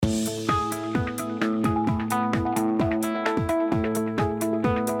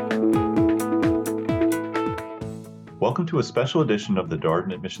Welcome to a special edition of the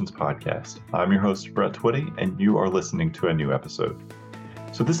Darden Admissions Podcast. I'm your host, Brett Twitty, and you are listening to a new episode.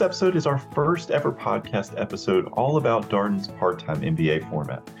 So this episode is our first ever podcast episode all about Darden's part-time MBA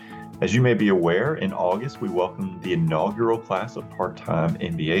format. As you may be aware, in August, we welcomed the inaugural class of part-time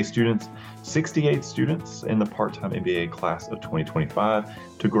MBA students, 68 students in the part-time MBA class of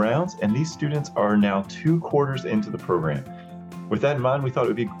 2025 to grounds, and these students are now 2 quarters into the program. With that in mind, we thought it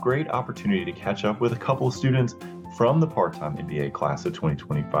would be a great opportunity to catch up with a couple of students from the part-time MBA class of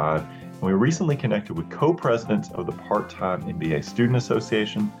 2025. And we recently connected with co-presidents of the Part-Time MBA Student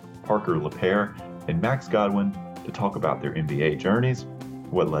Association, Parker LePere and Max Godwin, to talk about their MBA journeys,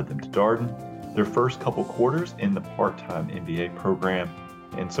 what led them to Darden, their first couple quarters in the part-time MBA program,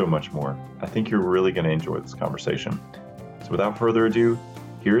 and so much more. I think you're really going to enjoy this conversation. So without further ado,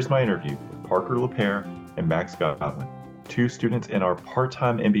 here's my interview with Parker LePere and Max Godwin, 2 students in our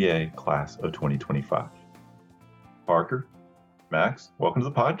part-time MBA class of 2025. Parker, Max, welcome to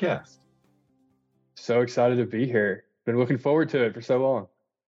the podcast. So excited to be here. Been looking forward to it for so long.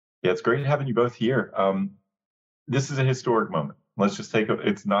 Yeah, it's great having you both here. This is a historic moment. Let's just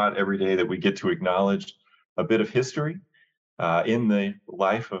it's not every day that we get to acknowledge a bit of history in the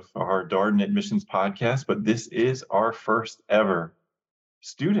life of our Darden Admissions Podcast, but this is our first ever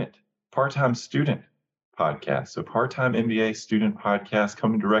part-time student podcast. So part-time MBA student podcast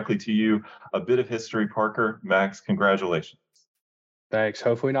coming directly to you. A bit of history, Parker. Max, congratulations. Thanks.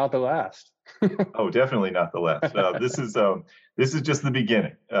 Hopefully not the last. Oh, definitely not the last. This is just the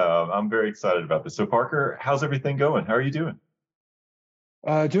beginning. I'm very excited about this. So Parker, how's everything going? How are you doing?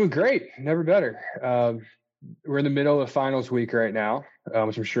 Doing great. Never better. We're in the middle of finals week right now,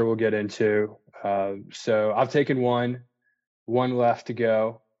 which I'm sure we'll get into. So I've taken one left to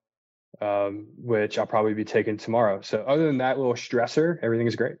go, which I'll probably be taking tomorrow. So other than that little stressor, everything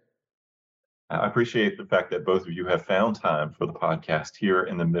is great. I appreciate the fact that both of you have found time for the podcast here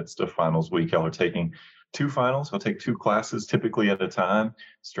in the midst of finals week. Y'all are taking 2 finals. I'll take 2 classes typically at a time,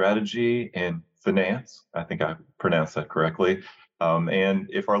 strategy and finance. I think I pronounced that correctly. And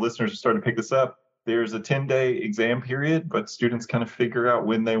if our listeners are starting to pick this up, there's a 10-day exam period, but students kind of figure out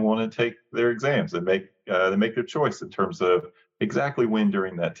when they want to take their exams and make their choice in terms of exactly when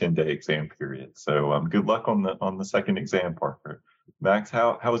during that 10-day exam period. So good luck on the second exam, Parker. Max,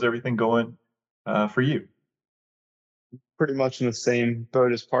 how is everything going for you? Pretty much in the same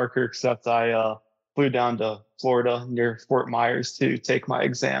boat as Parker, except I flew down to Florida near Fort Myers to take my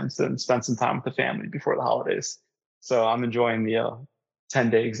exams and spend some time with the family before the holidays. So I'm enjoying the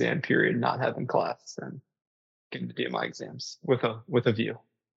 10-day exam period, not having class and getting to do my exams with a view.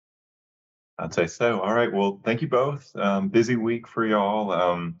 I'd say so. All right. Well, thank you both. Busy week for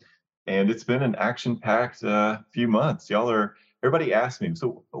y'all. And it's been an action-packed few months. Everybody asks me,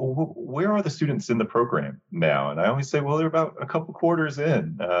 so where are the students in the program now? And I always say, well, they're about a couple quarters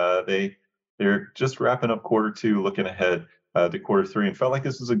in. They're just wrapping up quarter 2, looking ahead to quarter 3, and felt like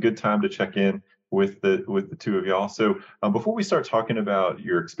this was a good time to check in with the 2 of y'all. So before we start talking about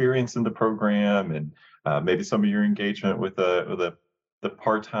your experience in the program and maybe some of your engagement with the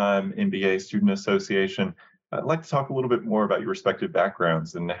Part-Time MBA Student Association, I'd like to talk a little bit more about your respective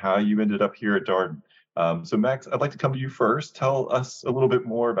backgrounds and how you ended up here at Darden. So Max, I'd like to come to you first. Tell us a little bit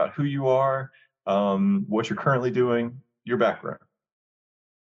more about who you are, what you're currently doing, your background.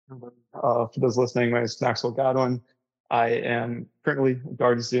 For those listening, my name is Maxwell Godwin. I am currently a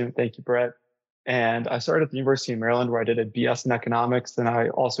Darden student. Thank you, Brett. And I started at the University of Maryland, where I did a BS in economics, and I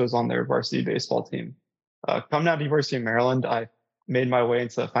also was on their varsity baseball team. Coming out of the University of Maryland, I made my way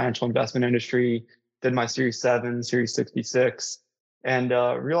into the financial investment industry, did my Series 7, Series 66, and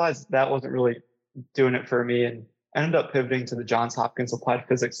realized that wasn't really doing it for me, and ended up pivoting to the Johns Hopkins Applied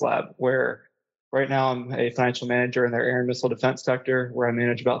Physics Lab, where right now I'm a financial manager in their air and missile defense sector, where I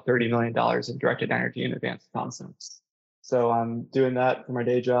manage about $30 million in directed energy and advanced reconnaissance. So I'm doing that for my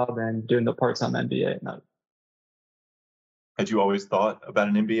day job and doing the part-time MBA at night. Had you always thought about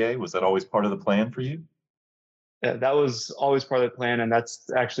an MBA? Was that always part of the plan for you? Yeah, that was always part of the plan, and that's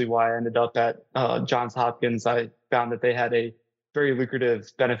actually why I ended up at Johns Hopkins. I found that they had a very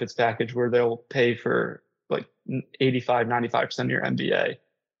lucrative benefits package where they'll pay for like 85, 95% of your MBA.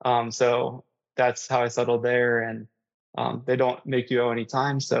 So that's how I settled there, and they don't make you owe any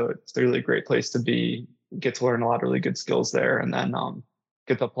time. So it's really a great place to be, get to learn a lot of really good skills there, and then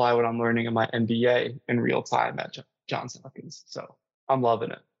get to apply what I'm learning in my MBA in real time at Johns Hopkins. So I'm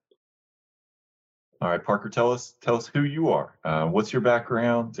loving it. All right, Parker, tell us who you are. What's your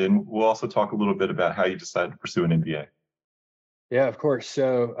background? And we'll also talk a little bit about how you decided to pursue an MBA. Yeah, of course.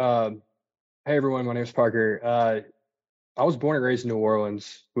 So, hey everyone, my name is Parker. I was born and raised in New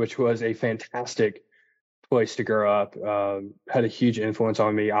Orleans, which was a fantastic place to grow up. Had a huge influence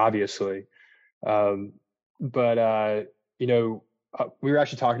on me, obviously. Um, but we were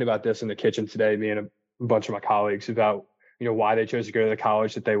actually talking about this in the kitchen today, me and a bunch of my colleagues, about why they chose to go to the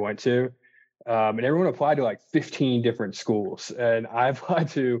college that they went to. And everyone applied to like 15 different schools, and I applied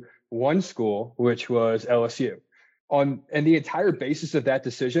to one school, which was LSU. And the entire basis of that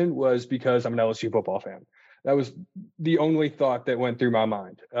decision was because I'm an LSU football fan. That was the only thought that went through my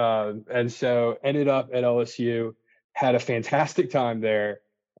mind. And so ended up at LSU, had a fantastic time there,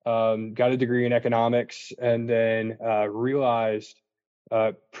 got a degree in economics, and then realized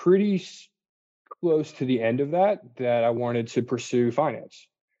pretty close to the end of that I wanted to pursue finance.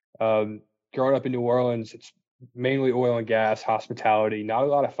 Growing up in New Orleans, it's mainly oil and gas, hospitality, not a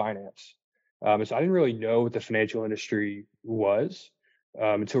lot of finance. So I didn't really know what the financial industry was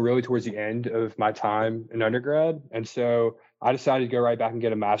until really towards the end of my time in undergrad. And so I decided to go right back and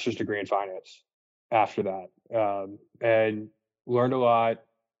get a master's degree in finance after that, and learned a lot.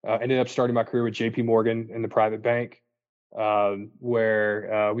 Ended up starting my career with JP Morgan in the private bank,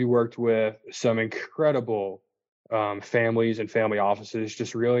 where we worked with some incredible families and family offices,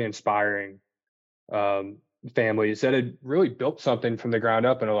 just really inspiring families that had really built something from the ground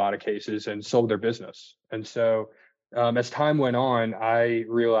up in a lot of cases and sold their business. And so as time went on, I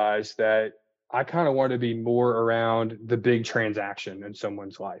realized that I kind of wanted to be more around the big transaction in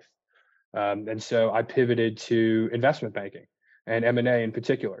someone's life. And so I pivoted to investment banking and M&A in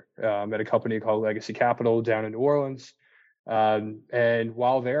particular, at a company called Legacy Capital down in New Orleans. And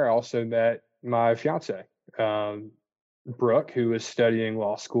while there, I also met my fiance, Brooke, who was studying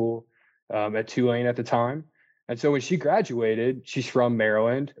law school at Tulane at the time. And so when she graduated, she's from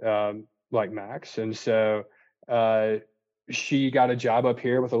Maryland, like Max. And so she got a job up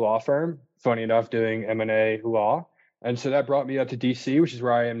here with a law firm, funny enough, doing M&A law. And so that brought me up to DC, which is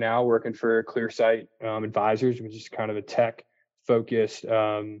where I am now, working for Clearsight Advisors, which is kind of a tech-focused,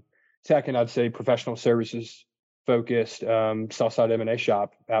 tech and I'd say professional services focused sell-side M&A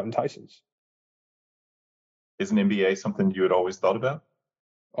shop out in Tysons. Is an MBA something you had always thought about?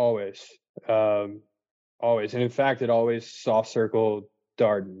 Always. Always. And in fact, it always soft circled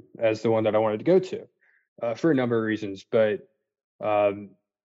Darden as the one that I wanted to go to for a number of reasons. But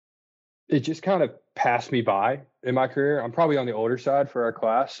it just kind of passed me by in my career. I'm probably on the older side for our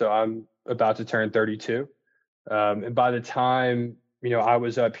class, so I'm about to turn 32. And by the time, I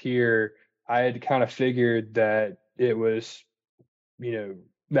was up here, I had kind of figured that it was,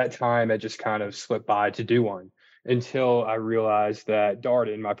 that time had just kind of slipped by to do one, until I realized that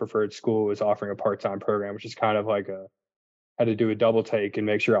Darden, my preferred school, was offering a part-time program, which is kind of like had to do a double take and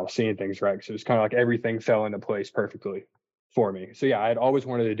make sure I was seeing things right. So it was kind of like everything fell into place perfectly for me. So yeah, I had always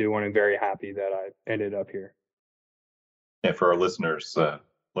wanted to do one, and very happy that I ended up here. And for our listeners,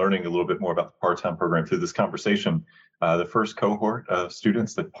 learning a little bit more about the part-time program through this conversation, the first cohort of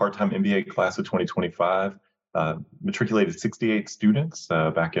students, the part-time MBA class of 2025, matriculated 68 students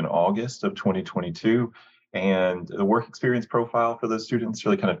back in August of 2022. And the work experience profile for those students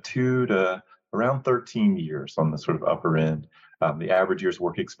really kind of 2 to around 13 years on the sort of upper end. The average year's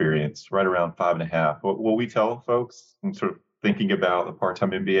work experience right around 5.5. What we tell folks in sort of thinking about the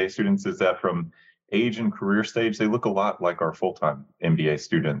part-time MBA students is that from age and career stage, they look a lot like our full-time MBA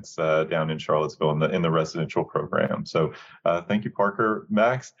students down in Charlottesville in the residential program. So thank you, Parker.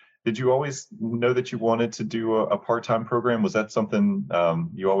 Max, did you always know that you wanted to do a part-time program? Was that something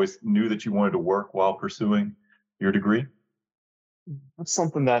you always knew that you wanted to work while pursuing your degree? That's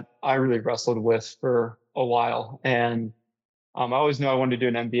something that I really wrestled with for a while. And I always knew I wanted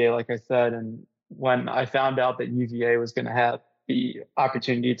to do an MBA, like I said. And when I found out that UVA was going to have the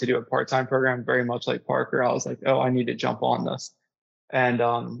opportunity to do a part-time program, very much like Parker, I was like, oh, I need to jump on this. And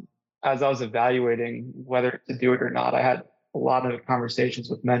as I was evaluating whether to do it or not, I had a lot of conversations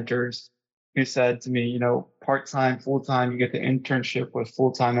with mentors who said to me, part-time, full-time, you get the internship with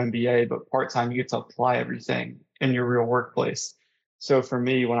full-time MBA, but part-time, you get to apply everything in your real workplace. So for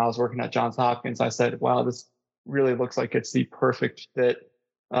me, when I was working at Johns Hopkins, I said, wow, this really looks like it's the perfect fit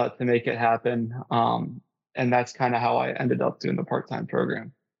to make it happen. And that's kind of how I ended up doing the part-time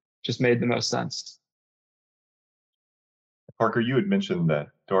program. Just made the most sense. Parker, you had mentioned that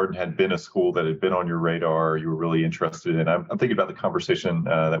Darden had been a school that had been on your radar, you were really interested in. I'm thinking about the conversation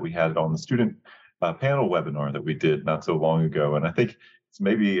that we had on the student panel webinar that we did not so long ago. And I think it's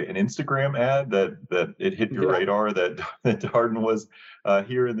maybe an Instagram ad that it hit your radar that Darden was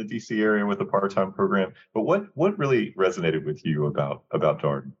here in the DC area with a part-time program. But what really resonated with you about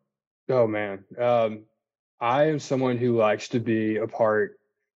Darden? Oh, man. I am someone who likes to be a part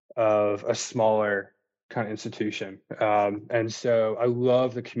of a smaller kind of institution. And so I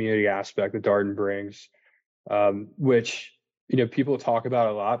love the community aspect that Darden brings. which, people talk about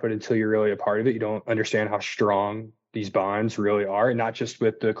a lot, but until you're really a part of it, you don't understand how strong these bonds really are, and not just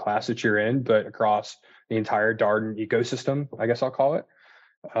with the class that you're in, but across the entire Darden ecosystem, I guess I'll call it.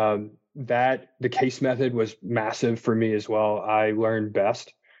 That the case method was massive for me as well. I learned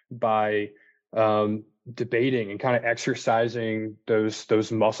best by debating and kind of exercising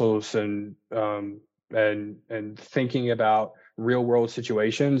those muscles and thinking about real world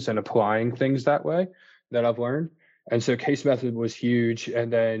situations and applying things that way that I've learned. And so case method was huge.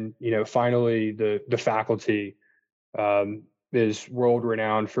 And then, finally the faculty is world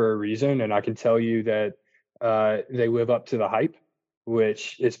renowned for a reason. And I can tell you that they live up to the hype,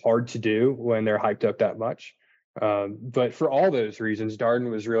 which is hard to do when they're hyped up that much. But for all those reasons, Darden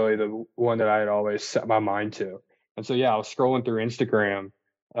was really the one that I had always set my mind to. And so, yeah, I was scrolling through Instagram.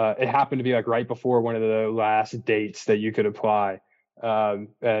 It happened to be like right before one of the last dates that you could apply.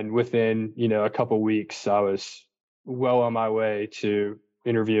 And within, a couple of weeks, I was well on my way to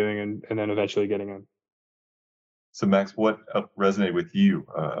interviewing and then eventually getting in. So, Max, what resonated with you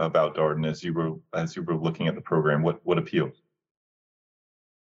about Darden as you were looking at the program? What appealed?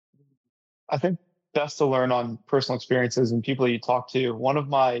 I think best to learn on personal experiences and people you talk to. One of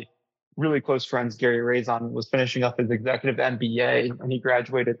my really close friends, Gary Razon, was finishing up his executive MBA, and he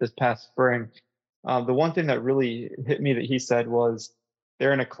graduated this past spring. The one thing that really hit me that he said was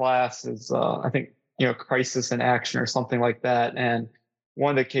they're in a class is, I think, crisis in action or something like that. And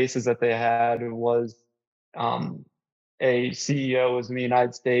one of the cases that they had was a CEO was in the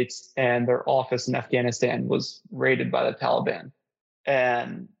United States and their office in Afghanistan was raided by the Taliban.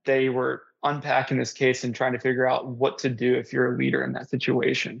 And they were unpacking this case and trying to figure out what to do if you're a leader in that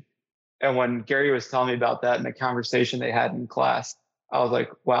situation. And when Gary was telling me about that in the conversation they had in class, I was like,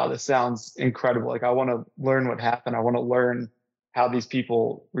 wow, this sounds incredible. Like, I want to learn what happened. I want to learn how these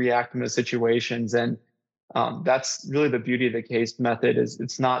people react in those situations. And that's really the beauty of the case method is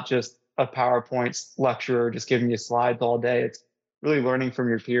it's not just a PowerPoint lecture just giving you slides all day. It's really learning from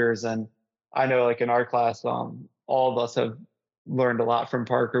your peers. And I know, like in our class, all of us have learned a lot from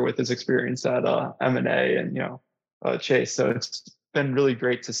Parker with his experience at M&A and Chase. So it's been really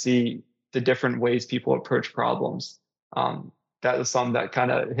great to see the different ways people approach problems. That was something that kind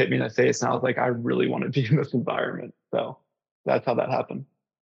of hit me in the face, and I was like, I really want to be in this environment. So that's how that happened.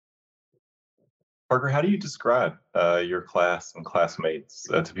 Parker, how do you describe your class and classmates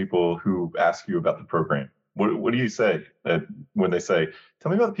to people who ask you about the program? What do you say when they say,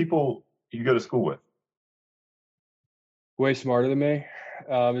 tell me about the people you go to school with? Way smarter than me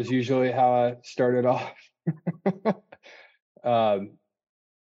is usually how I started off.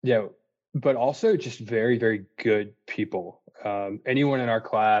 Yeah, but also just very, very good people. Anyone in our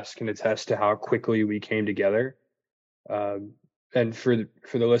class can attest to how quickly we came together. And for the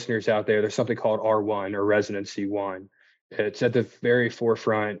listeners out there, there's something called R1 or Residency 1. It's at the very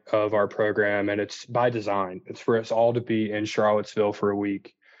forefront of our program, and it's by design. It's for us all to be in Charlottesville for a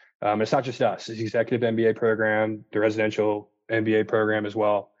week. It's not just us. It's the executive MBA program, the residential MBA program as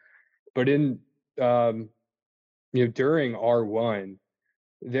well. But in during R1,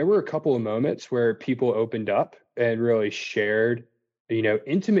 there were a couple of moments where people opened up and really shared,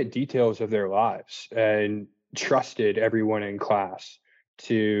 intimate details of their lives and trusted everyone in class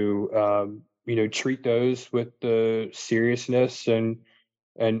to, treat those with the seriousness and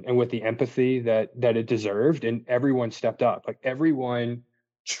with the empathy that it deserved. And everyone stepped up. Like, everyone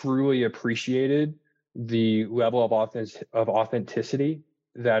truly appreciated the level of authenticity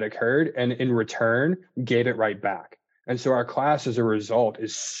that occurred, and in return gave it right back. And so our class as a result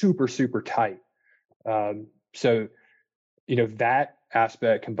is super, super tight. So, that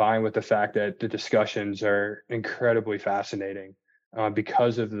aspect combined with the fact that the discussions are incredibly fascinating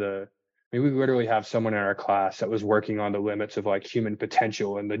because of we literally have someone in our class that was working on the limits of like human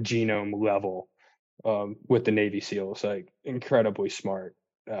potential and the genome level with the Navy SEALs, like incredibly smart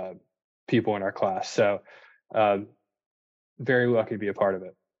people in our class. So very lucky to be a part of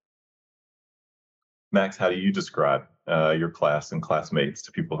it. Max, how do you describe your class and classmates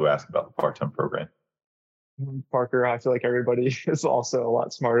to people who ask about the part-time program? Parker, I feel like everybody is also a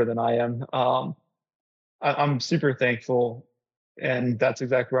lot smarter than I am. I'm super thankful, and that's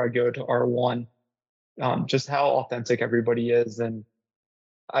exactly where I go to R1, just how authentic everybody is. And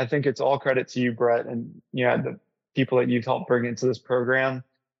I think it's all credit to you, Brett, and the people that you've helped bring into this program.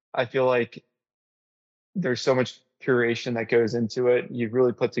 I feel like there's so much curation that goes into it. You've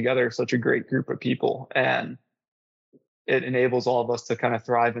really put together such a great group of people, and it enables all of us to kind of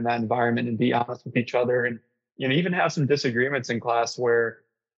thrive in that environment and be honest with each other, and even have some disagreements in class where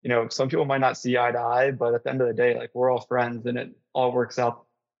some people might not see eye to eye, but at the end of the day, like, we're all friends and it all works out.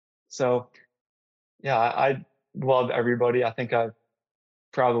 So Yeah, I love everybody. I think I've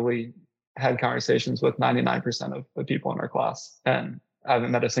probably had conversations with 99% of the people in our class, and I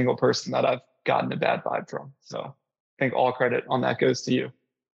haven't met a single person that I've gotten a bad vibe from. So I think all credit on that goes to you.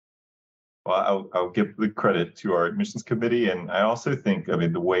 Well, I'll give the credit to our admissions committee. And I also think, I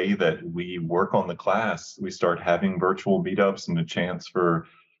mean, the way that we work on the class, we start having virtual meetups and a chance for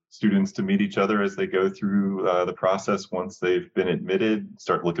students to meet each other as they go through the process once they've been admitted,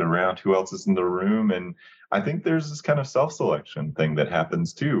 start looking around who else is in the room. And I think there's this kind of self-selection thing that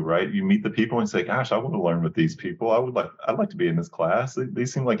happens too, right? You meet the people and say, gosh, I want to learn with these people. I'd like to be in this class. They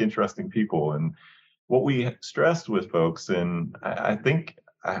seem like interesting people. And what we stressed with folks, and I think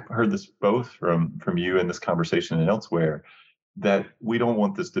I've heard this both from you in this conversation and elsewhere, that we don't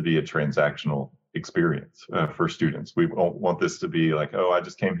want this to be a transactional experience for students. We don't want this to be like, oh, I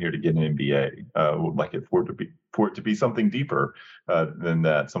just came here to get an MBA. Like for it to be something deeper than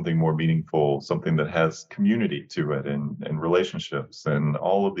that, something more meaningful, something that has community to it and relationships and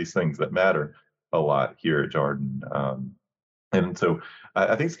all of these things that matter a lot here at Darden. And so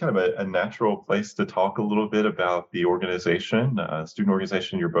I think it's kind of a natural place to talk a little bit about the organization, student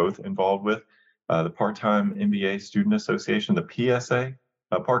organization you're both involved with, the Part-Time MBA Student Association, the PSA.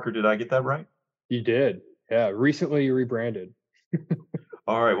 Parker, did I get that right? You did. Yeah. Recently rebranded.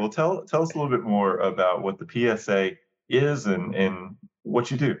 All right. Well, tell us a little bit more about what the PSA is and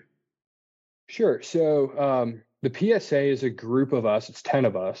what you do. Sure. So the PSA is a group of us, it's 10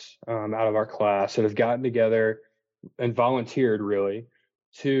 of us out of our class that have gotten together and volunteered really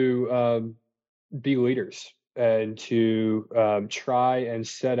to be leaders and to try and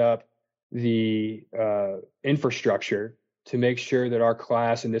set up the infrastructure to make sure that our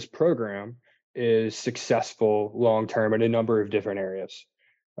class in this program is successful long term in a number of different areas.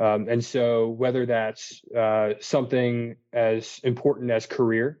 And so, whether that's something as important as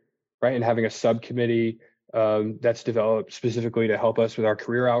career, right, and having a subcommittee that's developed specifically to help us with our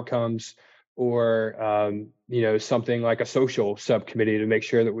career outcomes, or something like a social subcommittee to make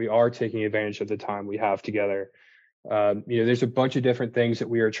sure that we are taking advantage of the time we have together. There's a bunch of different things that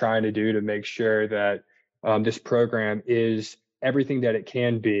we are trying to do to make sure that this program is everything that it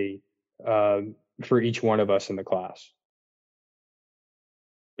can be for each one of us in the class.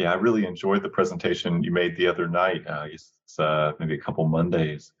 Yeah, I really enjoyed the presentation you made the other night. I guess it's maybe a couple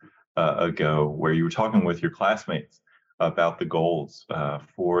Mondays ago, where you were talking with your classmates about the goals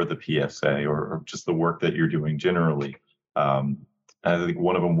for the PSA or just the work that you're doing generally. I think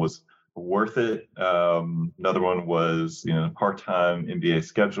one of them was worth it. Another one was, part-time MBA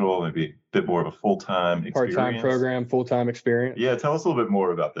schedule, maybe a bit more of a full-time experience. Part-time program, full-time experience. Yeah, tell us a little bit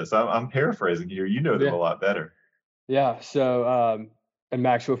more about this. I'm paraphrasing here. You know them a lot better. Yeah. So, and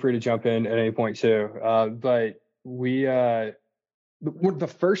Max, feel free to jump in at any point too. But we, the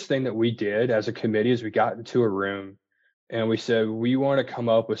first thing that we did as a committee is we got into a room and we said, we want to come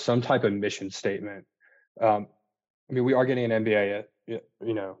up with some type of mission statement. We are getting an MBA,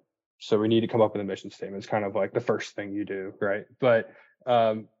 so we need to come up with a mission statement. It's kind of like the first thing you do, right? But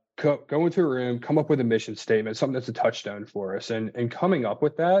go into a room, come up with a mission statement, something that's a touchstone for us. And coming up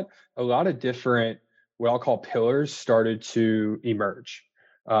with that, a lot of different, what I'll call pillars, started to emerge.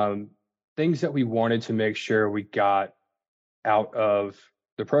 Things that we wanted to make sure we got out of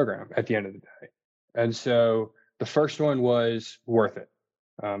the program at the end of the day. And so the first one was worth it.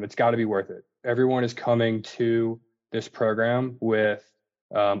 It's got to be worth it. Everyone is coming to this program with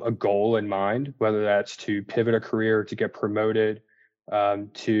a goal in mind, whether that's to pivot a career, to get promoted,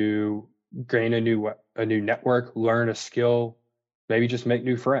 to gain a new network, learn a skill, maybe just make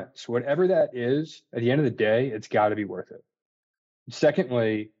new friends. Whatever that is, at the end of the day, it's got to be worth it.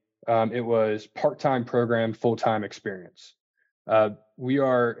 Secondly, it was part-time program, full-time experience. We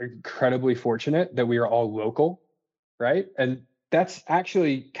are incredibly fortunate that we are all local, right? And that's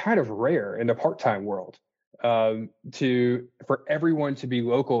actually kind of rare in the part-time world, for everyone to be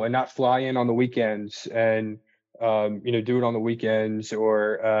local and not fly in on the weekends and do it on the weekends,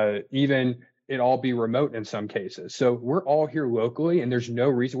 or even it all be remote in some cases. So we're all here locally, and there's no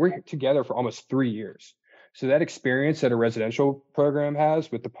reason. We're together for almost 3 years. So that experience that a residential program has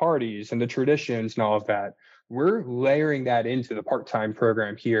with the parties and the traditions and all of that, we're layering that into the part-time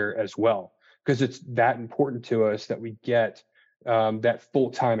program here as well, because it's that important to us that we get that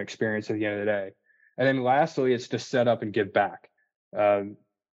full-time experience at the end of the day. And then lastly, it's to set up and give back. I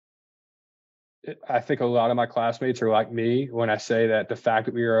think a lot of my classmates are like me when I say that the fact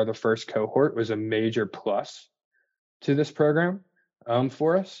that we are the first cohort was a major plus to this program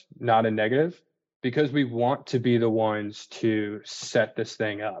for us, not a negative, because we want to be the ones to set this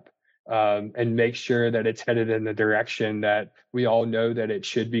thing up and make sure that it's headed in the direction that we all know that it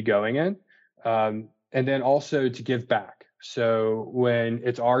should be going in. And then also to give back. So when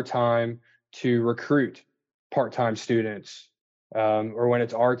it's our time to recruit part-time students, or when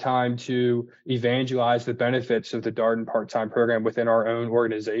it's our time to evangelize the benefits of the Darden part-time program within our own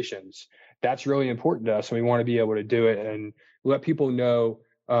organizations, that's really important to us. And we want to be able to do it and let people know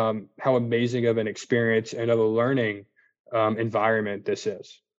how amazing of an experience and of a learning environment this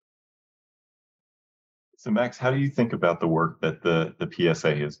is. So, Max, how do you think about the work that the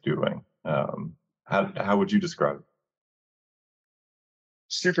PSA is doing? How would you describe it?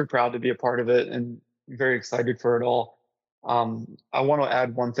 Super proud to be a part of it and very excited for it all. I want to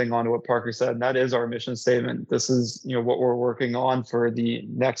add one thing on to what Parker said, and that is our mission statement. This is, what we're working on for the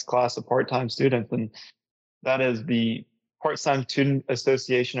next class of part-time students, and that is the Part-Time Student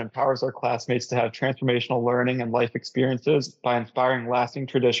Association empowers our classmates to have transformational learning and life experiences by inspiring lasting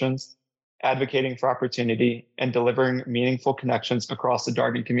traditions, advocating for opportunity, and delivering meaningful connections across the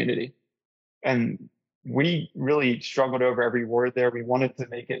Darden community. And we really struggled over every word there. We wanted to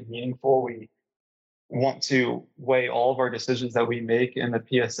make it meaningful. We want to weigh all of our decisions that we make in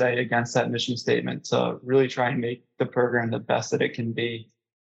the PSA against that mission statement to really try and make the program the best that it can be.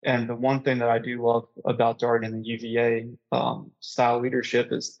 And the one thing that I do love about Darden and the UVA style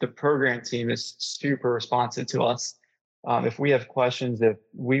leadership is the program team is super responsive to us. If we have questions, if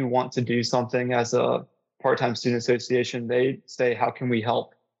we want to do something as a part-time student association, they say, how can we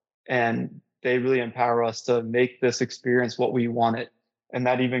help? And they really empower us to make this experience what we want it. And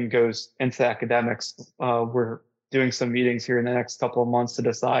that even goes into academics. We're doing some meetings here in the next couple of months to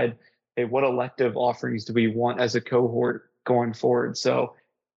decide, hey, what elective offerings do we want as a cohort going forward? So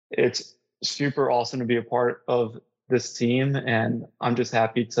it's super awesome to be a part of this team. And I'm just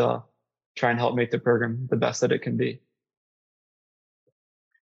happy to try and help make the program the best that it can be.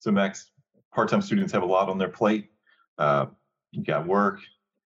 So, Max, part-time students have a lot on their plate. You got work,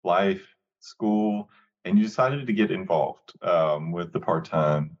 life, school, and you decided to get involved with the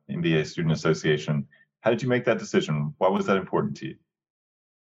Part-Time MBA Student Association. How did you make that decision? Why was that important to you?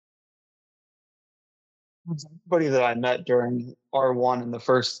 Everybody that I met during R1 in the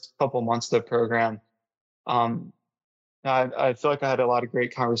first couple months of the program, I feel like I had a lot of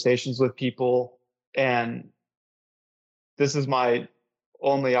great conversations with people, and this is my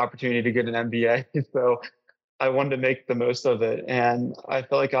only opportunity to get an MBA. So I wanted to make the most of it. And I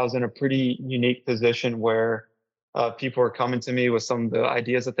felt like I was in a pretty unique position where people were coming to me with some of the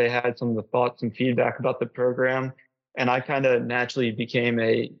ideas that they had, some of the thoughts and feedback about the program. And I kind of naturally became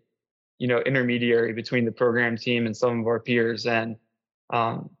a, intermediary between the program team and some of our peers. And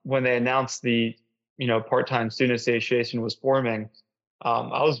when they announced the, Part-Time Student Association was forming,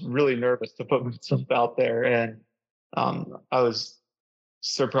 I was really nervous to put myself out there. And I was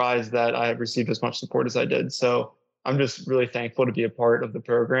surprised that I have received as much support as I did. So I'm just really thankful to be a part of the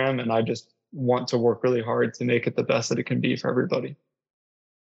program, and I just want to work really hard to make it the best that it can be for everybody.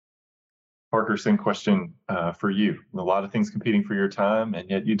 Parker, same question for you. A lot of things competing for your time, and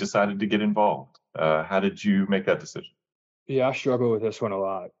yet you decided to get involved. How did you make that decision? Yeah, I struggle with this one a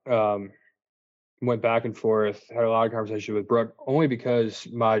lot. Went back and forth, had a lot of conversation with Brooke, only because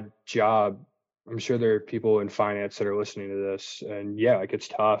my job, I'm sure there are people in finance that are listening to this, and yeah, like it's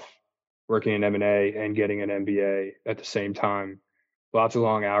tough working in M&A and getting an MBA at the same time. Lots of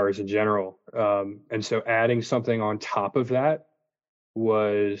long hours in general, and so adding something on top of that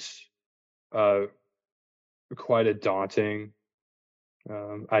was quite a daunting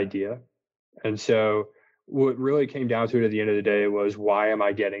idea. And so what really came down to it at the end of the day was, why am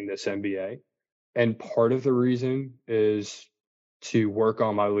I getting this MBA? And part of the reason is to work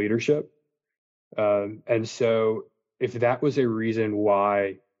on my leadership. And so if that was a reason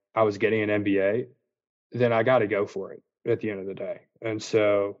why I was getting an MBA, then I got to go for it at the end of the day. And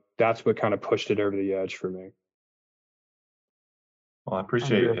so that's what kind of pushed it over the edge for me. Well, I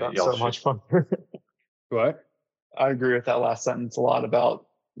appreciate it. So much fun. What? I agree with that last sentence a lot about,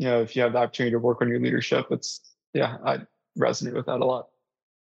 if you have the opportunity to work on your leadership, I resonate with that a lot.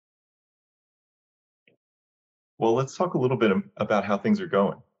 Well, let's talk a little bit about how things are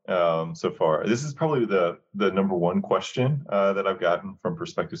going so far. This is probably the number one question that I've gotten from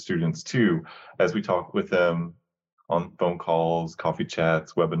prospective students too, as we talk with them on phone calls, coffee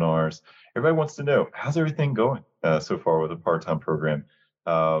chats, webinars. Everybody wants to know, how's everything going so far with the part-time program?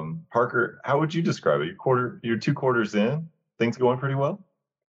 Parker, how would you describe it? You're 2 quarters in, things going pretty well?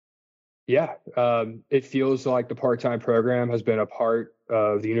 Yeah, it feels like the part-time program has been a part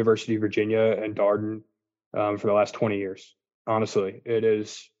of the University of Virginia and Darden for the last 20 years. Honestly, it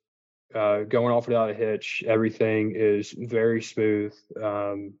is going off without a hitch. Everything is very smooth.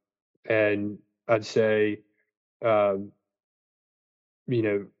 And I'd say,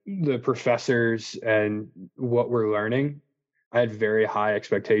 the professors and what we're learning, I had very high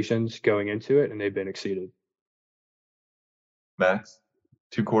expectations going into it, and they've been exceeded. Max,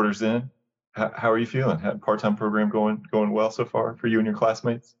 2 quarters in, how are you feeling? Part-time program going well so far for you and your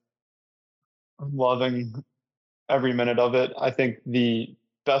classmates? I'm loving every minute of it. I think the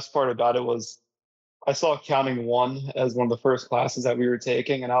best part about it was I saw accounting 1 as one of the first classes that we were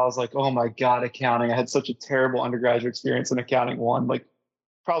taking, and I was like, oh my God, accounting. I had such a terrible undergraduate experience in accounting 1, like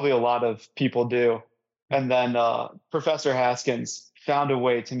probably a lot of people do. And then Professor Haskins found a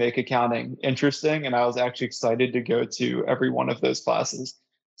way to make accounting interesting, and I was actually excited to go to every one of those classes.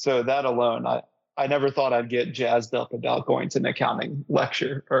 So that alone, I never thought I'd get jazzed up about going to an accounting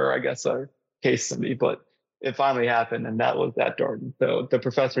lecture, or I guess a case study, but it finally happened, and that was at Darden. So the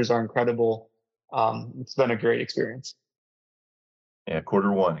professors are incredible. It's been a great experience. Yeah,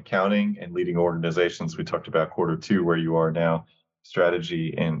 quarter 1, accounting and leading organizations. We talked about quarter 2, where you are now,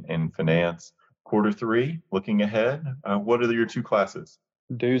 strategy and finance. Quarter 3, looking ahead, what are your 2 classes?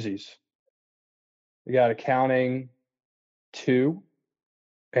 Doozies. We got accounting 2,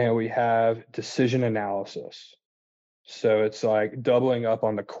 and we have decision analysis. So it's like doubling up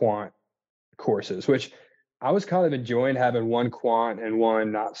on the quant courses, which I was kind of enjoying having one quant and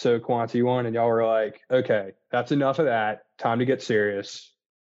one not so quanty one. And y'all were like, okay, that's enough of that. Time to get serious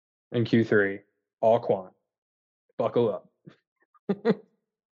in Q3, all quant. Buckle up.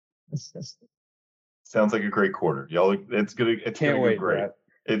 Sounds like a great quarter. Y'all, it's gonna go great. Brett.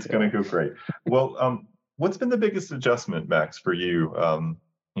 It's gonna go great. Well, what's been the biggest adjustment, Max, for you?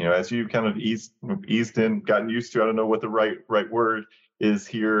 As you kind of eased in, gotten used to, I don't know what the right word is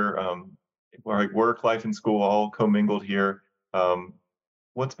here. Like work, life, and school all commingled here.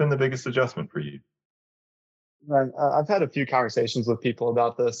 What's been the biggest adjustment for you? I've had a few conversations with people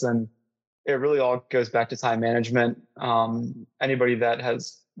about this, and it really all goes back to time management. Anybody that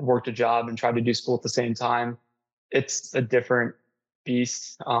has worked a job and tried to do school at the same time, it's a different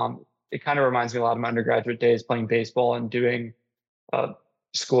beast. It kind of reminds me a lot of my undergraduate days playing baseball and doing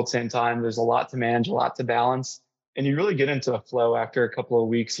school at the same time. There's a lot to manage, a lot to balance. And you really get into a flow after a couple of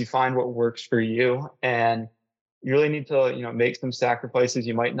weeks. You find what works for you, and you really need to, make some sacrifices.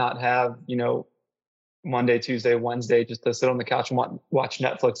 You might not have, Monday, Tuesday, Wednesday, just to sit on the couch and watch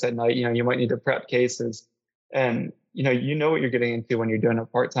Netflix at night. You might need to prep cases, and you know what you're getting into when you're doing a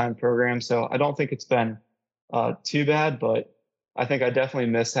part-time program. So I don't think it's been too bad, but I think I definitely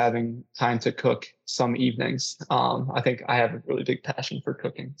miss having time to cook some evenings. I think I have a really big passion for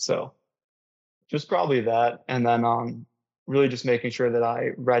cooking, so just probably that. And then really just making sure that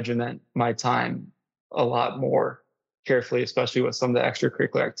I regiment my time a lot more carefully, especially with some of the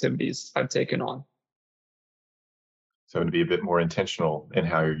extracurricular activities I've taken on. So to be a bit more intentional in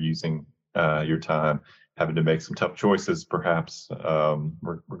how you're using your time, having to make some tough choices, perhaps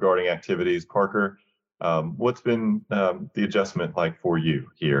regarding activities. Parker, what's been the adjustment like for you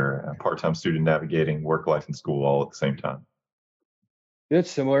here, a part-time student navigating work, life, and school all at the same time? It's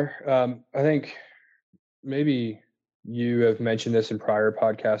similar. I think maybe you have mentioned this in prior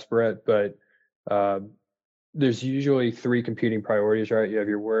podcasts, Brett, but there's usually 3 competing priorities, right? You have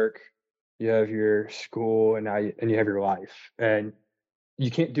your work, you have your school, and you have your life. And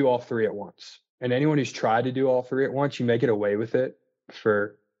you can't do all 3 at once. And anyone who's tried to do all 3 at once, you may get away with it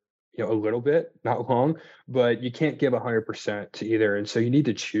for a little bit, not long, but you can't give 100% to either. And so you need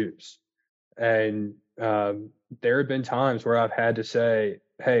to choose. And there have been times where I've had to say,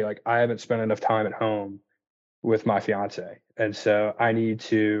 hey, like I haven't spent enough time at home with my fiance. And so I need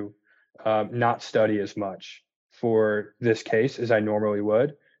to not study as much for this case as I normally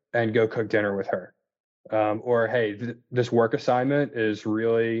would and go cook dinner with her. Or, hey, this work assignment is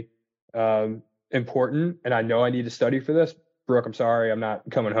really important and I know I need to study for this. Brooke, I'm sorry, I'm not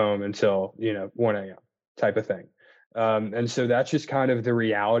coming home until, 1 a.m. type of thing. And so that's just kind of the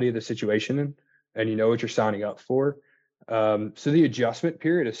reality of the situation, and you know what you're signing up for. So the adjustment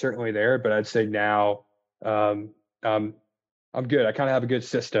period is certainly there, but I'd say now I'm good. I kind of have a good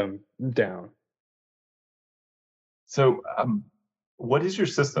system down. So what is your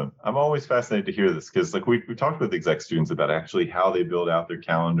system? I'm always fascinated to hear this because like we talked with exec students about actually how they build out their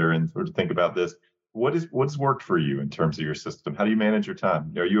calendar and sort of think about this. What's worked for you in terms of your system? How do you manage your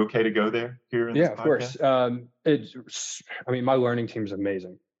time? Are you okay to go there here? In yeah, this of course. My learning team is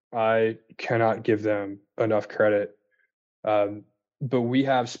amazing. I cannot give them enough credit. But we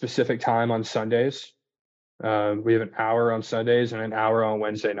have specific time on Sundays. We have an hour on Sundays and an hour on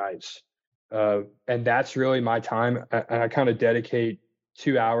Wednesday nights. And that's really my time. And I kind of dedicate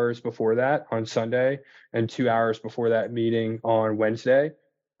 2 hours before that on Sunday and 2 hours before that meeting on Wednesday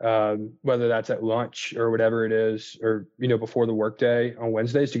whether that's at lunch or whatever it is, or, before the workday on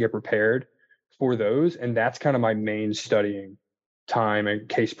Wednesdays to get prepared for those. And that's kind of my main studying time and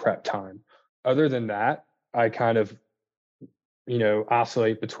case prep time. Other than that, I kind of,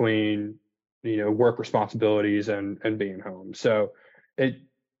 oscillate between, work responsibilities and being home. So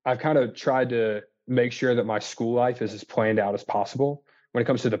I've kind of tried to make sure that my school life is as planned out as possible when it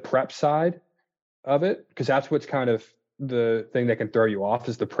comes to the prep side of it, because that's what's kind of the thing that can throw you off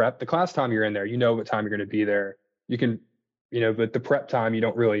is the prep. The class time you're in there, what time you're going to be there. You can, but the prep time you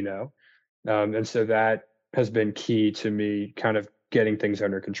don't really know. And so that has been key to me kind of getting things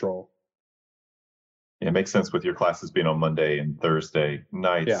under control. Yeah, it makes sense with your classes being on Monday and Thursday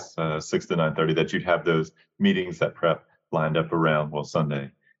nights, 6 to 9:30, that you'd have those meetings that prep lined up around,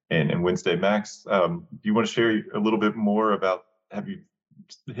 Sunday and Wednesday. Max, do you want to share a little bit more about, have you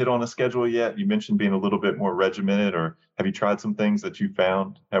hit on a schedule yet? You mentioned being a little bit more regimented, or have you tried some things that you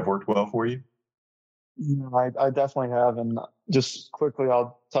found have worked well for you? I definitely have. And just quickly,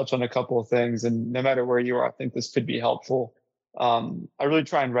 I'll touch on a couple of things. And no matter where you are, I think this could be helpful. I really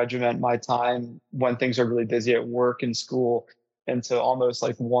try and regiment my time when things are really busy at work and school into almost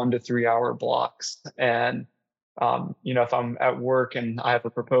like 1 to 3 hour blocks. And, if I'm at work and I have a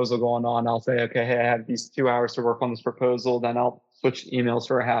proposal going on, I'll say, okay, hey, I have these 2 hours to work on this proposal. Then I'll switch emails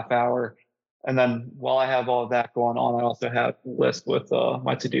for a half hour. And then while I have all of that going on, I also have a list with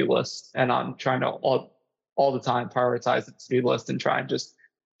my to-do list. And I'm trying to all the time prioritize the to-do list and try and just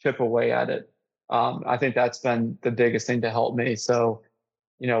chip away at it. I think that's been the biggest thing to help me. So,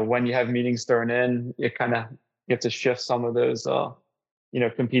 when you have meetings thrown in, you have to shift some of those,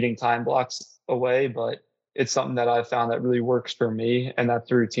 competing time blocks away. But it's something that I've found that really works for me. And that's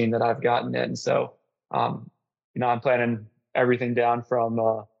the routine that I've gotten in. So, I'm planning everything down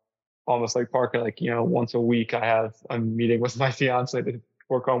from almost like Parker, once a week, I have a meeting with my fiance to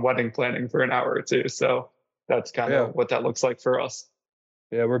work on wedding planning for an hour or two. So that's kind of what that looks like for us.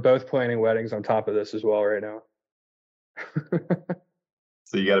 Yeah, we're both planning weddings on top of this as well right now.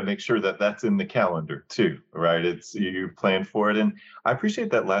 So you got to make sure that that's in the calendar too, right? It's, you plan for it. And I appreciate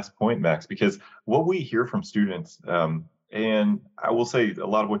that last point, Max, because what we hear from students, and I will say a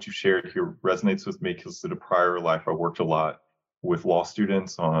lot of what you shared here resonates with me, because in a prior life, I worked a lot with law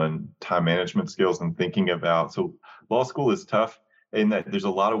students on time management skills and thinking about, so law school is tough in that there's a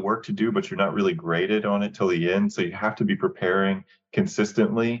lot of work to do, but you're not really graded on it till the end. So you have to be preparing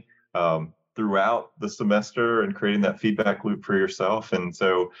consistently throughout the semester and creating that feedback loop for yourself. And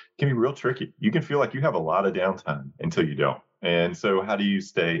so it can be real tricky. You can feel like you have a lot of downtime until you don't. And so how do you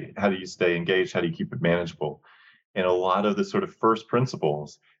stay engaged? How do you keep it manageable? And a lot of the sort of first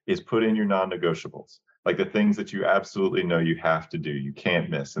principles is put in your non-negotiables, like the things that you absolutely know you have to do, you can't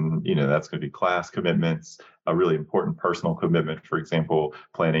miss. And, that's going to be class commitments, a really important personal commitment, for example,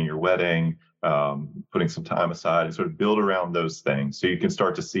 planning your wedding, putting some time aside, and sort of build around those things so you can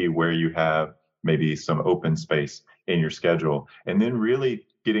start to see where you have maybe some open space in your schedule. And then really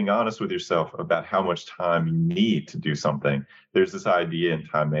getting honest with yourself about how much time you need to do something. There's this idea in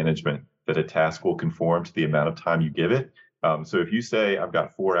time management that a task will conform to the amount of time you give it. So if you say, I've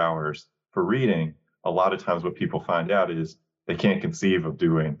got 4 hours for reading, a lot of times what people find out is they can't conceive of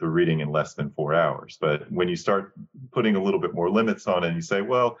doing the reading in less than 4 hours. But when you start putting a little bit more limits on it, and you say,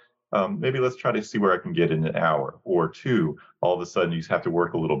 well, maybe let's try to see where I can get in an hour or two, all of a sudden you have to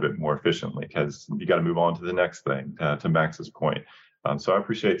work a little bit more efficiently because you got to move on to the next thing, to Max's point. So I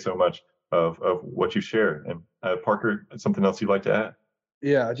appreciate so much of what you share. And Parker, something else you'd like to add?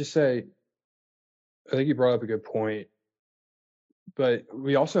 Yeah, I just say, I think you brought up a good point, but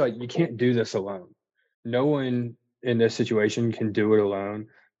we also, you can't do this alone. No one in this situation can do it alone.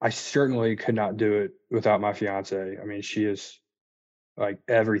 I certainly could not do it without my fiance. I mean, she is like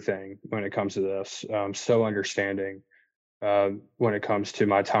everything when it comes to this. So understanding when it comes to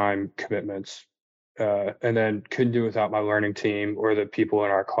my time commitments. And then couldn't do it without my learning team or the people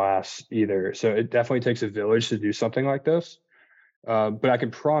in our class either. So it definitely takes a village to do something like this. But I can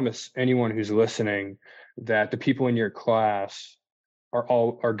promise anyone who's listening that the people in your class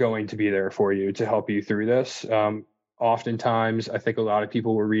are going to be there for you to help you through this. Oftentimes, I think a lot of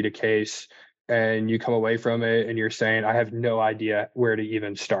people will read a case and you come away from it and you're saying, I have no idea where to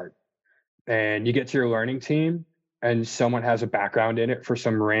even start. And you get to your learning team and someone has a background in it for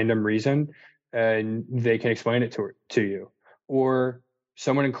some random reason and they can explain it to you. Or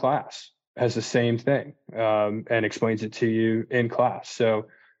someone in class has the same thing and explains it to you in class. So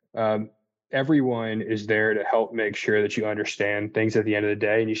everyone is there to help make sure that you understand things at the end of the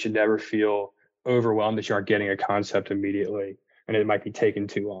day, and you should never feel overwhelmed that you aren't getting a concept immediately and it might be taking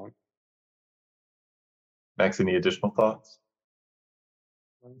too long. Max, any additional thoughts?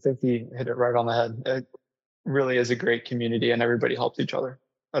 I think he hit it right on the head. It really is a great community and everybody helps each other.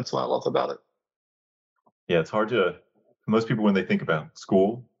 That's what I love about it. Yeah, it's hard to, most people, when they think about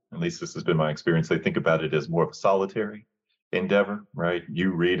school, at least this has been my experience, they think about it as more of a solitary endeavor, right?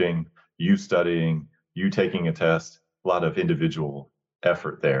 You reading, you studying, you taking a test, a lot of individual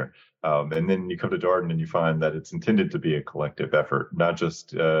effort there. And then you come to Darden and you find that it's intended to be a collective effort, not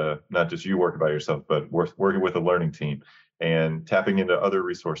just you working by yourself, but working with a learning team and tapping into other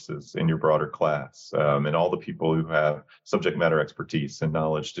resources in your broader class, and all the people who have subject matter expertise and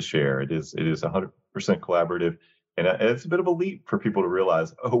knowledge to share. It is 100% collaborative. And it's a bit of a leap for people to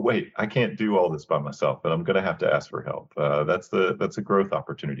realize, oh, wait, I can't do all this by myself, but I'm going to have to ask for help. That's a growth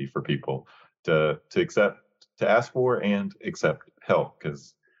opportunity for people to ask for and accept help,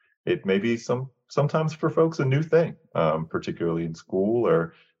 because it may be sometimes for folks a new thing, particularly in school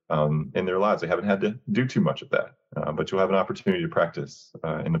or in their lives. They haven't had to do too much of that, but you'll have an opportunity to practice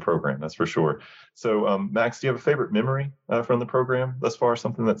in the program, that's for sure. So, Max, do you have a favorite memory from the program thus far,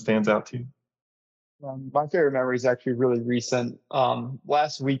 something that stands out to you? My favorite memory is actually really recent.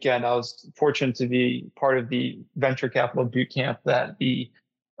 Last weekend, I was fortunate to be part of the venture capital boot camp that the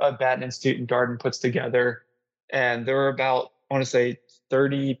Batten Institute in Darden puts together. And there were about, I want to say,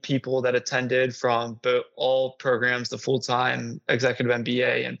 30 people that attended from all programs, the full-time executive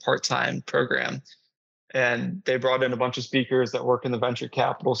MBA and part-time program. And they brought in a bunch of speakers that work in the venture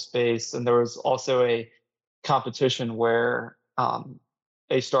capital space. And there was also a competition where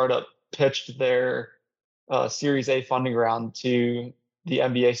a startup pitched their Series A funding round to the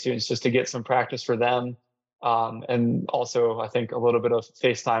MBA students just to get some practice for them. And also, I think, a little bit of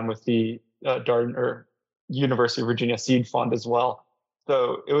FaceTime with the Darden or University of Virginia Seed Fund as well.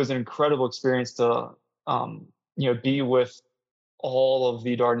 So it was an incredible experience to be with all of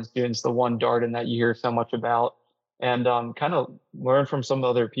the Darden students, the one Darden that you hear so much about, and kind of learn from some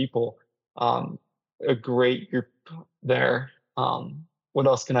other people. A great group there. What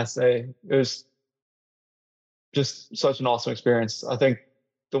else can I say? It was just such an awesome experience. I think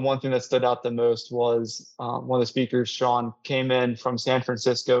the one thing that stood out the most was one of the speakers, Sean, came in from San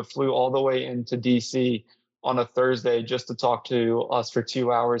Francisco, flew all the way into DC on a Thursday just to talk to us for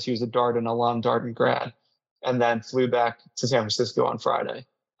 2 hours. He was a Darden alum, Darden grad, and then flew back to San Francisco on Friday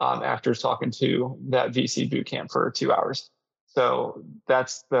after talking to that VC boot camp for 2 hours. So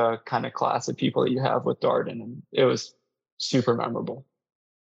that's the kind of class of people that you have with Darden, and it was super memorable.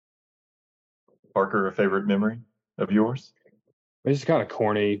 Parker, a favorite memory of yours? This is kind of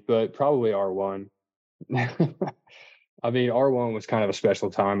corny, but probably R1. I mean, R1 was kind of a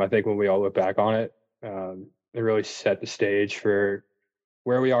special time. I think when we all look back on it, it really set the stage for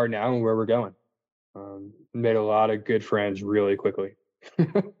where we are now and where we're going. Made a lot of good friends really quickly.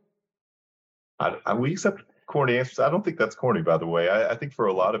 We accept corny answers. I don't think that's corny, by the way. I think for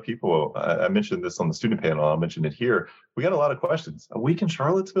a lot of people, I mentioned this on the student panel, I'll mention it here. We got a lot of questions. A week in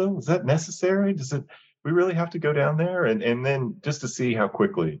Charlottesville, is that necessary? We really have to go down there? And then just to see how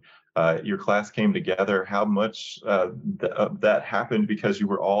quickly your class came together, how much that happened because you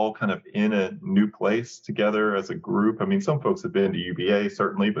were all kind of in a new place together as a group. I mean, some folks have been to UVA,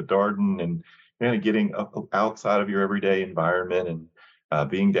 certainly, but Darden, and kind of getting outside of your everyday environment and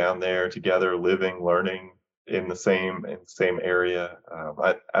being down there together, living, learning in the same area.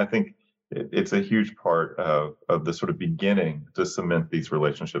 I think it's a huge part of the sort of beginning to cement these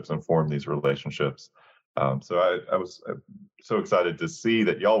relationships and form these relationships. So I was so excited to see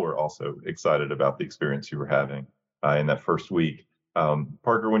that y'all were also excited about the experience you were having in that first week.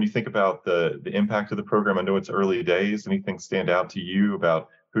 Parker, when you think about the impact of the program, I know it's early days. Anything stand out to you about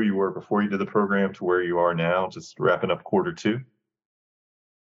who you were before you did the program to where you are now, just wrapping up quarter two?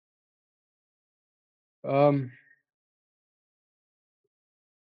 I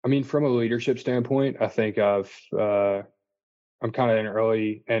mean, from a leadership standpoint, I think I'm kind of in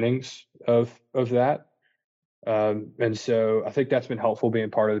early innings of that. And so I think that's been helpful being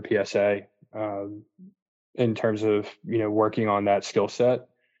part of the PSA in terms of, working on that skill set.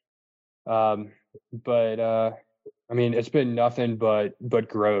 But I mean, it's been nothing but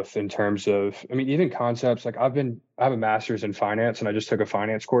growth in terms of, I mean, even concepts like I have a master's in finance and I just took a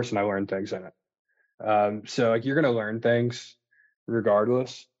finance course and I learned things in it. So like you're going to learn things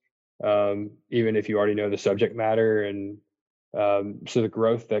regardless, even if you already know the subject matter. And so the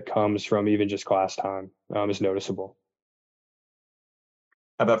growth that comes from even just class time is noticeable.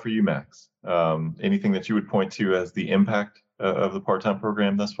 How about for you, Max? Anything that you would point to as the impact of the part-time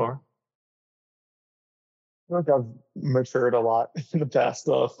program thus far? I think I've matured a lot in the past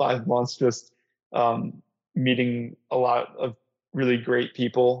 5 months. Just meeting a lot of really great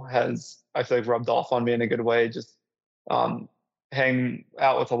people has, I feel like, rubbed off on me in a good way. Just hang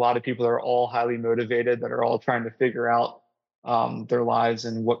out with a lot of people that are all highly motivated, that are all trying to figure out their lives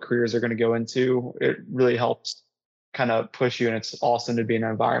and what careers they're going to go into. It really helps kind of push you, and it's awesome to be in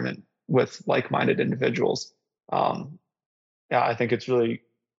an environment with like-minded individuals. Yeah, I think it's really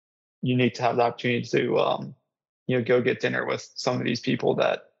unique to have the opportunity to go get dinner with some of these people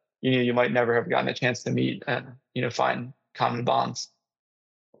that you might never have gotten a chance to meet and find common bonds.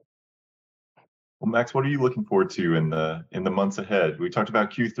 Well, Max, what are you looking forward to in the months ahead? We talked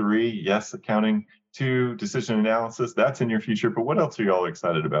about Q3, yes, accounting 2, decision analysis. That's in your future, but what else are you all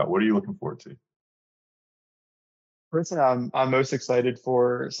excited about? What are you looking forward to? Personally, I'm most excited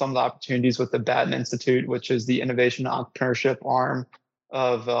for some of the opportunities with the Batten Institute, which is the innovation entrepreneurship arm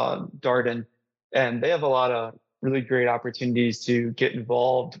of Darden, and they have a lot of really great opportunities to get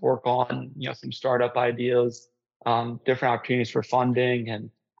involved, work on some startup ideas, different opportunities for funding,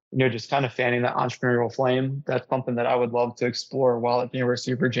 and just kind of fanning that entrepreneurial flame. That's something that I would love to explore while at the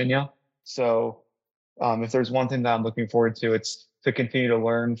University of Virginia. So if there's one thing that I'm looking forward to, it's to continue to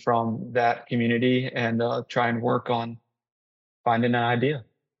learn from that community and try and work on finding an idea.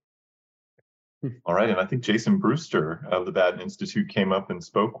 All right. And I think Jason Brewster of the Batten Institute came up and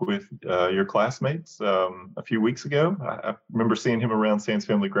spoke with your classmates a few weeks ago. I remember seeing him around Sands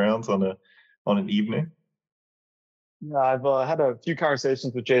Family Grounds on an evening. Yeah, I've had a few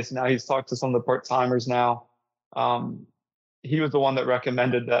conversations with Jason now. He's talked to some of the part-timers now. He was the one that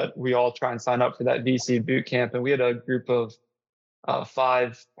recommended that we all try and sign up for that VC boot camp. And we had a group of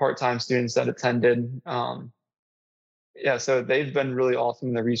 5 part-time students that attended. So they've been really awesome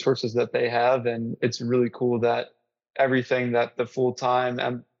in the resources that they have. And it's really cool that everything that the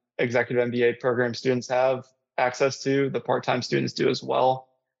full-time executive MBA program students have access to, the part-time students do as well.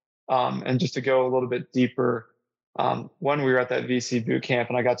 And just to go a little bit deeper, when we were at that VC boot camp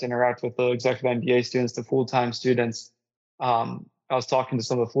and I got to interact with the executive MBA students, the full-time students, I was talking to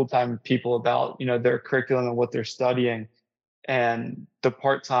some of the full-time people about, their curriculum and what they're studying, and the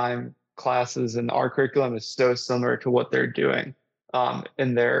part-time classes and our curriculum is so similar to what they're doing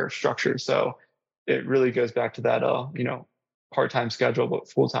in their structure. So it really goes back to that, part-time schedule, but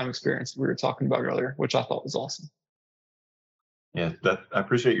full-time experience we were talking about earlier, which I thought was awesome. Yeah, I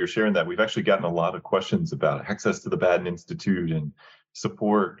appreciate your sharing that. We've actually gotten a lot of questions about access to the Batten Institute and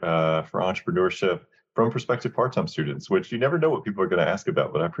support for entrepreneurship from prospective part-time students, which you never know what people are going to ask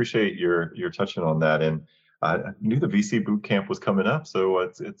about. But I appreciate your touching on that. And I knew the VC boot camp was coming up, so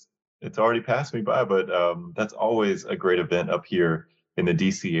it's already passed me by. But that's always a great event up here in the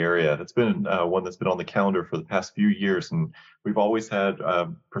DC area. That's been one that's been on the calendar for the past few years, and we've always had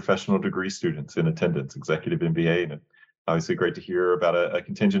professional degree students in attendance, executive MBA, and obviously great to hear about a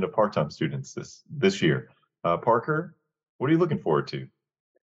contingent of part-time students this year. Parker, what are you looking forward to?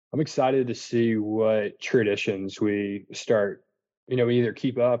 I'm excited to see what traditions we start, we either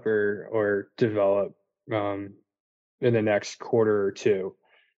keep up or develop in the next quarter or two.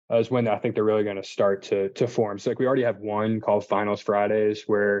 Is when I think they're really going to start to form. So we already have one called Finals Fridays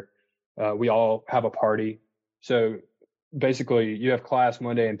where we all have a party. So basically you have class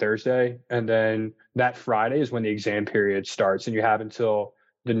Monday and Thursday, and then that Friday is when the exam period starts, and you have until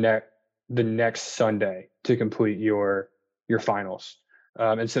the next Sunday to complete your finals.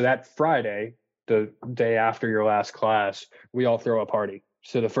 And so that Friday, the day after your last class, we all throw a party.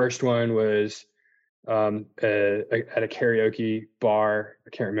 So the first one was at a karaoke bar.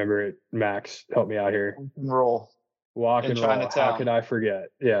 I can't remember it. Max, help me out here. Walk and roll. How could I forget?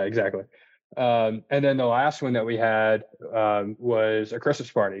 Yeah, exactly. And then the last one that we had was a Christmas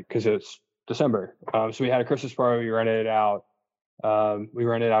party because it's December. So we had a Christmas party. We rented it out. We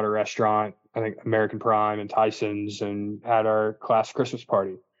rented out a restaurant, I think American Prime and Tyson's, and had our class Christmas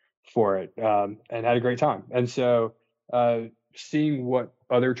party for it, and had a great time. And so seeing what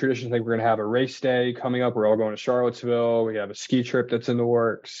other traditions, I think we're going to have a race day coming up. We're all going to Charlottesville. We have a ski trip that's in the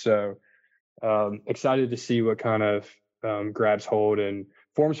works. So excited to see what kind of grabs hold and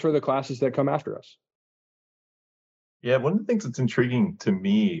forms for the classes that come after us. Yeah, one of the things that's intriguing to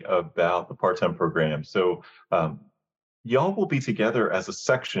me about the part-time program, so y'all will be together as a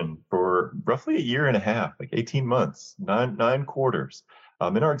section for roughly a year and a half, like 18 months, nine quarters.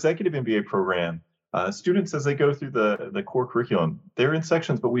 In our executive MBA program, students, as they go through the core curriculum, they're in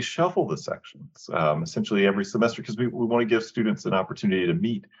sections, but we shuffle the sections essentially every semester because we want to give students an opportunity to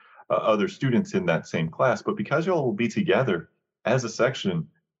meet other students in that same class. But because y'all will be together as a section,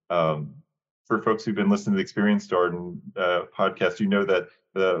 for folks who've been listening to the Experience Darden podcast, you know that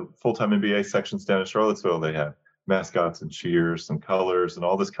the full-time MBA sections down in Charlottesville, they have mascots and cheers and colors and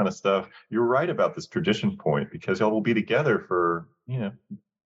all this kind of stuff. You're right about this tradition point, because y'all will be together for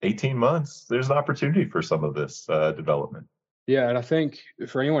 18 months. There's an opportunity for some of this development. Yeah, and I think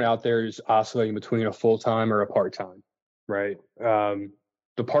for anyone out there who's oscillating between a full-time or a part-time, right?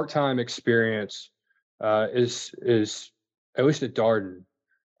 The part-time experience is at least at Darden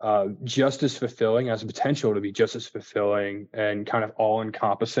just as fulfilling, has the potential to be just as fulfilling and kind of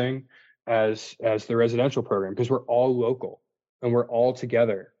all-encompassing as the residential program, because we're all local and we're all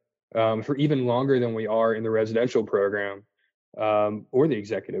together for even longer than we are in the residential program or the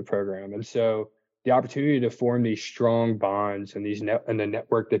executive program. And so the opportunity to form these strong bonds and and the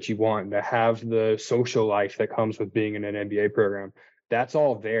network that you want, and to have the social life that comes with being in an MBA program, that's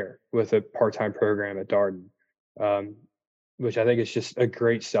all there with a part-time program at Darden, which I think is just a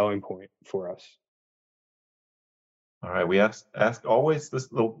great selling point for us. All right, we ask always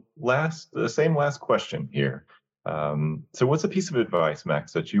the same last question here. So what's a piece of advice,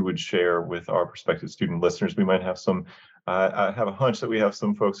 Max, that you would share with our prospective student listeners? We might have some, I have a hunch that we have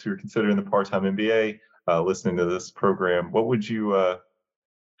some folks who are considering the part-time MBA listening to this program. What would you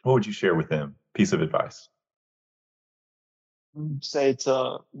share with them? Piece of advice. Say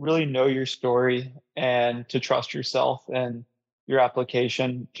to really know your story and to trust yourself and your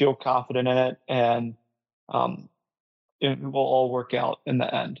application, feel confident in it, and it will all work out in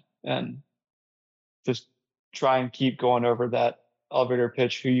the end. And just try and keep going over that elevator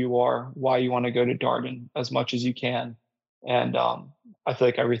pitch, who you are, why you want to go to Darden as much as you can. And I feel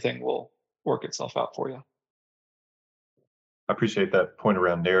like everything will work itself out for you. I appreciate that point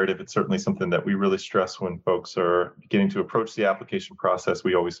around narrative. It's certainly something that we really stress when folks are beginning to approach the application process.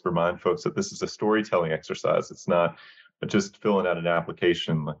 We always remind folks that this is a storytelling exercise. It's not just filling out an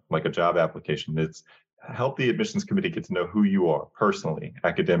application like a job application. It's help the admissions committee get to know who you are personally,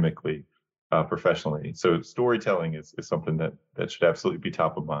 academically, professionally. So storytelling is something that should absolutely be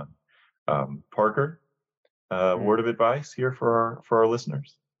top of mind. Parker, word of advice here for our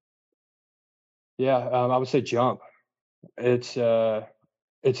listeners? Yeah, I would say jump. It's a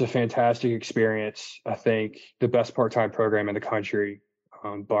fantastic experience. I think the best part-time program in the country,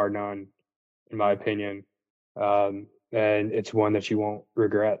 bar none, in my opinion. And it's one that you won't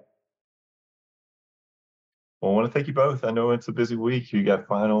regret. Well, I want to thank you both. I know it's a busy week. You got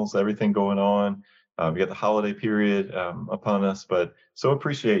finals, everything going on. We got the holiday period upon us, but so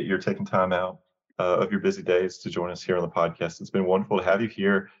appreciate your taking time out of your busy days to join us here on the podcast. It's been wonderful to have you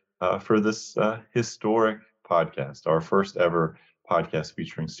here for this historic podcast, our first ever podcast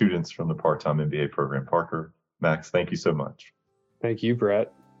featuring students from the part-time MBA program. Parker, Max, thank you so much. Thank you,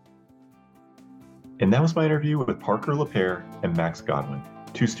 Brett. And that was my interview with Parker LaPere and Max Godwin,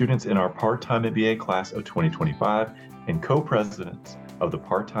 two students in our part-time MBA class of 2025 and co-presidents of the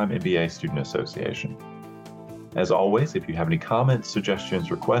Part-Time MBA Student Association. As always, if you have any comments,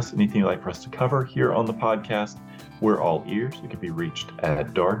 suggestions, requests, anything you'd like for us to cover here on the podcast, we're all ears. We can be reached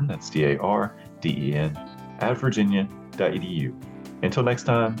at Darden, that's DARDEN, at virginia.edu. Until next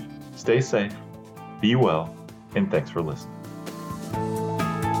time, stay safe, be well, and thanks for listening.